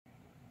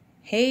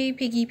Hey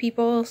Piggy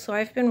people, so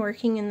I've been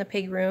working in the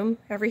pig room.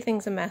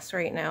 Everything's a mess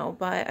right now,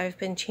 but I've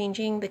been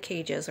changing the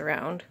cages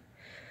around.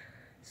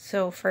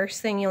 So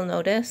first thing you'll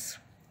notice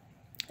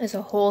is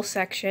a whole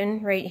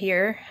section right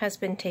here has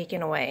been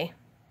taken away.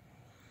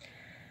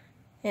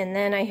 And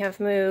then I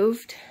have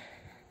moved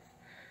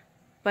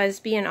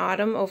Busby and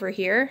Autumn over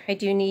here. I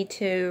do need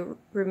to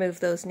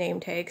remove those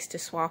name tags to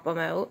swap them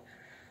out.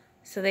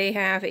 So they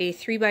have a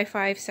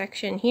 3x5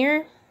 section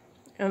here,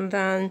 and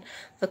then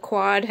the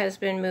quad has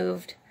been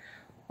moved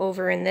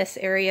over in this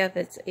area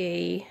that's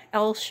a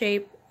L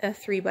shape, a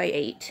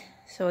 3x8.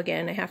 So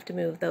again, I have to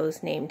move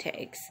those name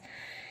tags.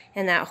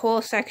 And that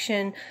whole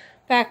section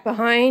back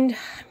behind,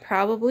 I'm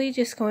probably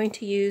just going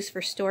to use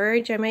for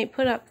storage. I might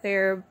put up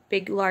there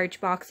big large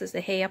boxes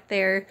of hay up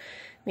there,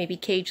 maybe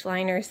cage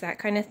liners, that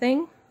kind of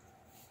thing.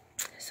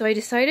 So I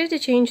decided to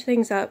change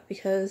things up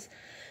because,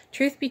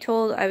 truth be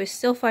told, I was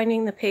still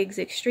finding the pigs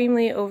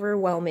extremely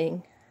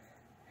overwhelming.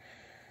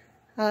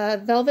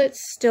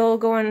 Velvet's still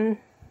going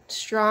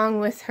strong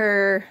with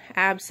her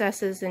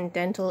abscesses and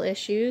dental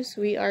issues.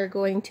 We are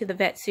going to the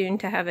vet soon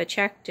to have a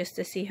check just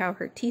to see how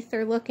her teeth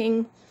are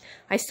looking.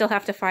 I still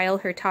have to file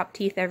her top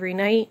teeth every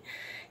night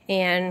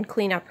and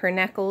clean up her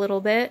neck a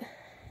little bit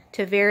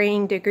to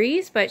varying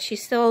degrees, but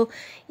she's still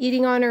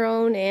eating on her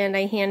own and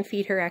I hand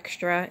feed her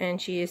extra and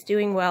she is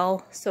doing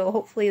well, so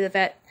hopefully the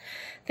vet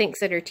thinks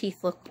that her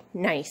teeth look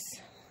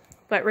nice.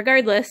 But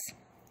regardless,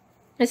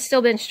 it's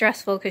still been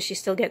stressful because she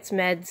still gets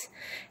meds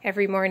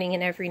every morning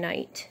and every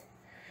night.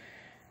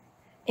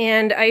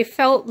 And I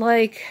felt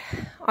like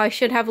I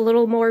should have a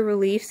little more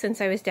relief since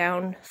I was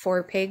down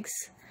 4 pigs,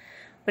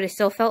 but I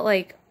still felt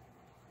like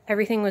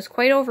everything was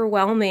quite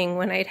overwhelming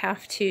when I'd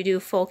have to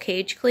do full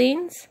cage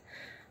cleans.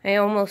 I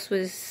almost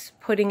was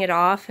putting it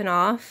off and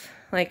off.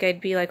 Like I'd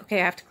be like,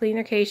 okay, I have to clean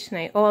their cage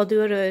tonight. Oh, I'll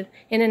do it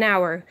in an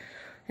hour.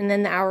 And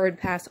then the hour would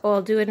pass. Oh,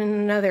 I'll do it in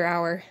another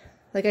hour.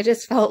 Like I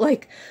just felt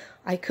like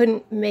I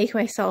couldn't make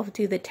myself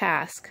do the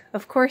task.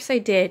 Of course I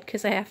did,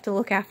 because I have to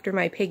look after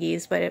my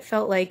piggies, but it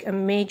felt like a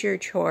major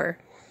chore.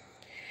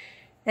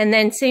 And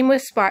then same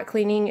with spot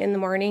cleaning in the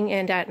morning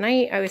and at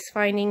night. I was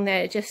finding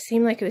that it just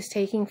seemed like it was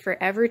taking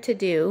forever to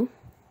do.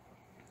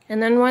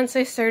 And then once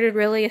I started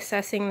really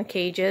assessing the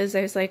cages,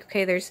 I was like,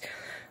 okay, there's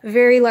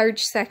very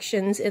large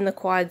sections in the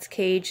quad's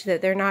cage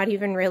that they're not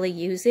even really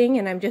using,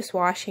 and I'm just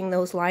washing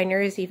those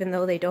liners even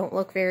though they don't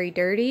look very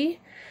dirty.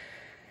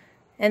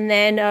 And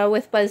then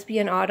with Busby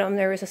and Autumn,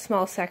 there was a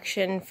small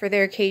section for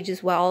their cage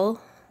as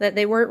well that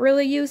they weren't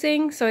really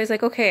using. So I was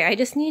like, okay, I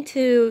just need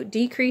to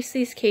decrease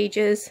these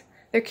cages.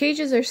 Their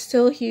cages are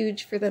still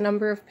huge for the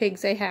number of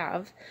pigs I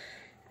have.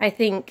 I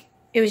think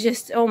it was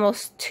just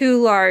almost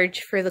too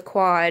large for the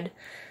quad.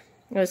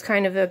 It was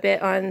kind of a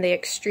bit on the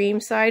extreme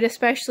side,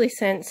 especially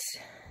since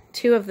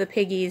 2 of the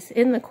piggies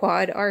in the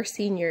quad are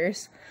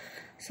seniors.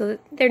 So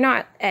they're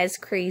not as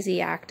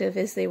crazy active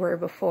as they were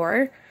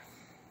before.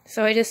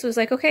 So I just was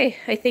like, okay,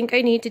 I think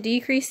I need to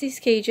decrease these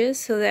cages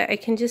so that I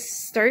can just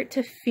start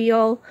to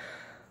feel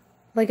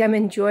like I'm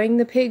enjoying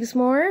the pigs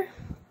more.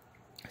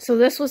 So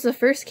this was the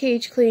first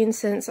cage clean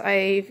since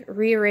I've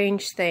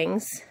rearranged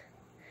things.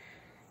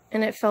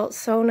 And it felt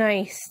so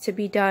nice to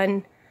be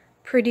done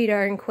pretty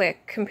darn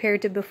quick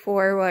compared to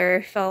before, where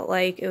I felt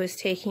like it was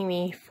taking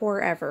me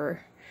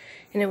forever.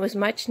 And it was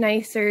much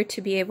nicer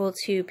to be able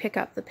to pick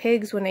up the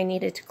pigs when I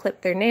needed to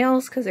clip their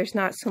nails, because there's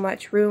not so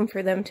much room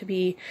for them to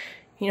be,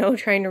 you know,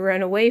 trying to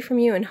run away from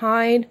you and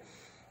hide.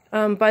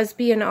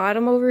 Busby and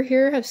Autumn over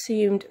here have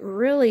seemed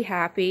really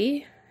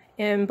happy,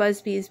 and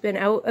Busby's been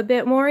out a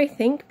bit more, I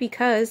think,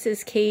 because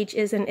his cage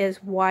isn't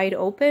as wide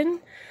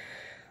open.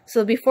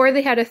 So before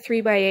they had a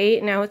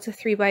 3x8, now it's a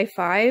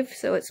 3x5,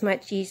 so it's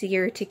much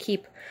easier to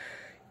keep,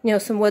 you know,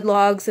 some wood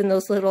logs and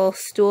those little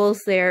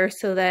stools there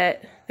so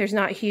that there's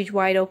not huge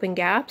wide open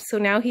gaps. So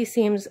now he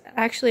seems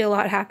actually a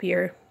lot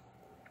happier.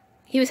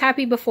 He was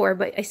happy before,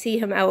 but I see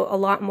him out a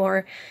lot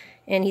more,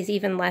 and he's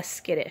even less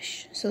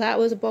skittish. So that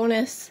was a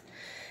bonus.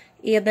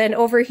 And then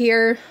over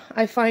here,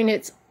 I find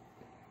it's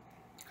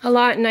a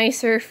lot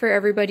nicer for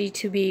everybody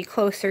to be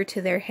closer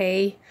to their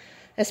hay,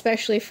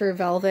 especially for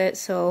Velvet.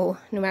 So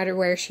no matter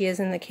where she is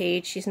in the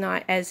cage, she's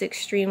not as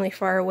extremely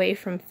far away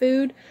from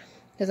food,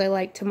 because I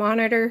like to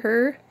monitor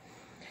her.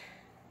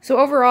 So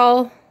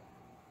overall,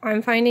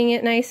 I'm finding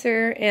it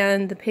nicer,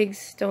 and the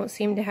pigs don't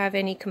seem to have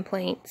any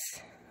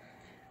complaints.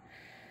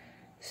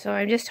 So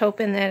I'm just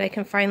hoping that I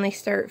can finally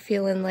start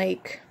feeling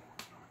like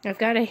I've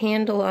got a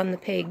handle on the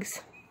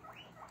pigs.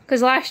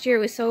 Because last year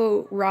was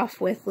so rough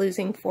with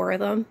losing 4 of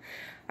them.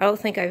 I don't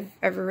think I've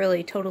ever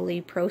really totally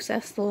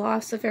processed the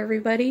loss of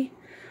everybody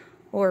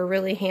or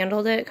really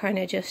handled it, kind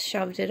of just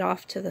shoved it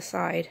off to the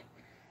side.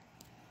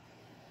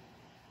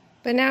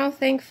 But now,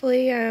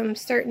 thankfully, I'm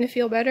starting to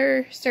feel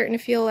better, starting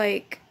to feel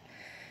like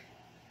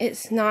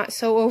it's not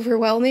so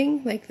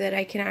overwhelming, like that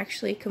I can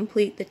actually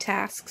complete the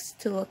tasks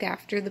to look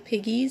after the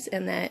piggies,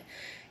 and that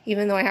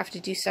even though I have to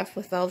do stuff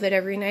with Velvet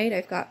every night,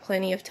 I've got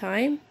plenty of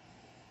time.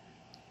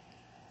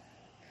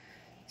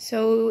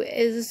 So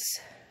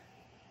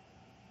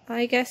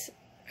I guess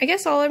I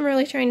guess all I'm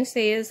really trying to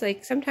say is,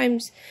 like,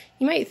 sometimes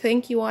you might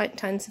think you want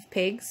tons of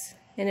pigs,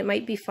 and it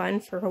might be fun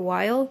for a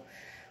while,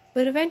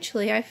 but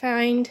eventually I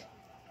find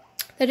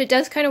that it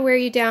does kind of wear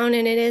you down,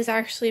 and it is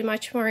actually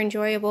much more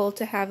enjoyable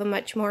to have a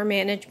much more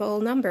manageable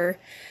number.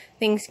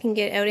 Things can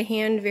get out of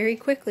hand very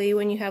quickly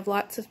when you have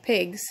lots of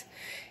pigs.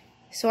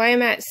 So I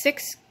am at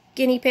 6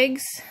 guinea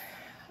pigs,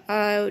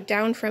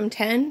 down from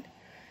 10.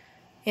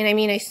 And I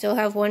mean, I still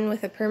have one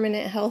with a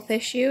permanent health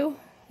issue,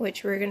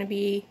 which we're going to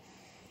be,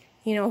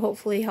 you know,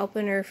 hopefully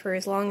helping her for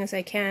as long as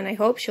I can. I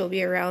hope she'll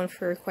be around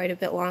for quite a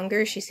bit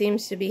longer. She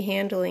seems to be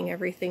handling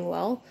everything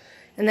well.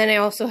 And then I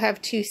also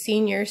have 2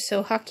 seniors,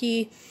 so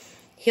Hucky,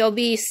 he'll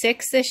be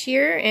 6 this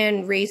year,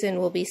 and Raisin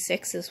will be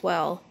 6 as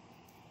well.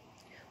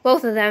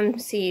 Both of them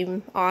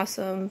seem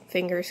awesome,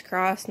 fingers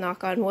crossed,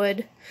 knock on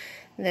wood.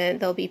 Then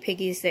there'll be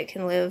piggies that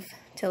can live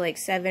to like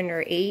 7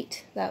 or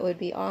 8. That would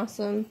be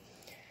awesome.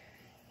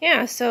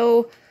 Yeah,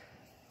 so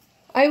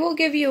I will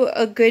give you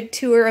a good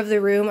tour of the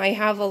room. I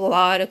have a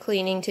lot of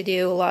cleaning to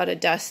do, a lot of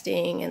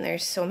dusting, and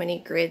there's so many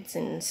grids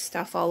and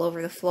stuff all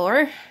over the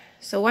floor.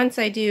 So once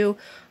I do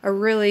a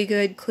really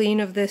good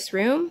clean of this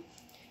room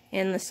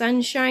and the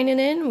sun's shining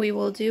in, we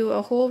will do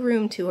a whole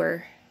room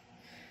tour.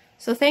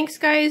 So thanks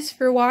guys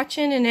for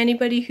watching, and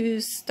anybody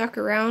who's stuck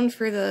around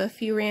for the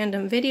few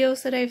random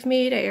videos that I've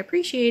made, I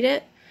appreciate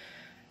it.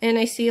 And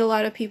I see a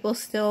lot of people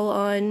still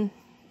on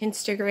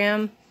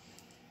Instagram.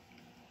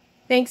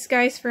 Thanks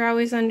guys for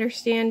always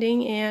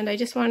understanding, and I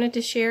just wanted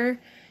to share,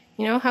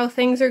 you know, how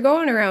things are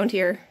going around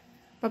here.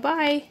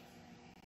 Bye-bye.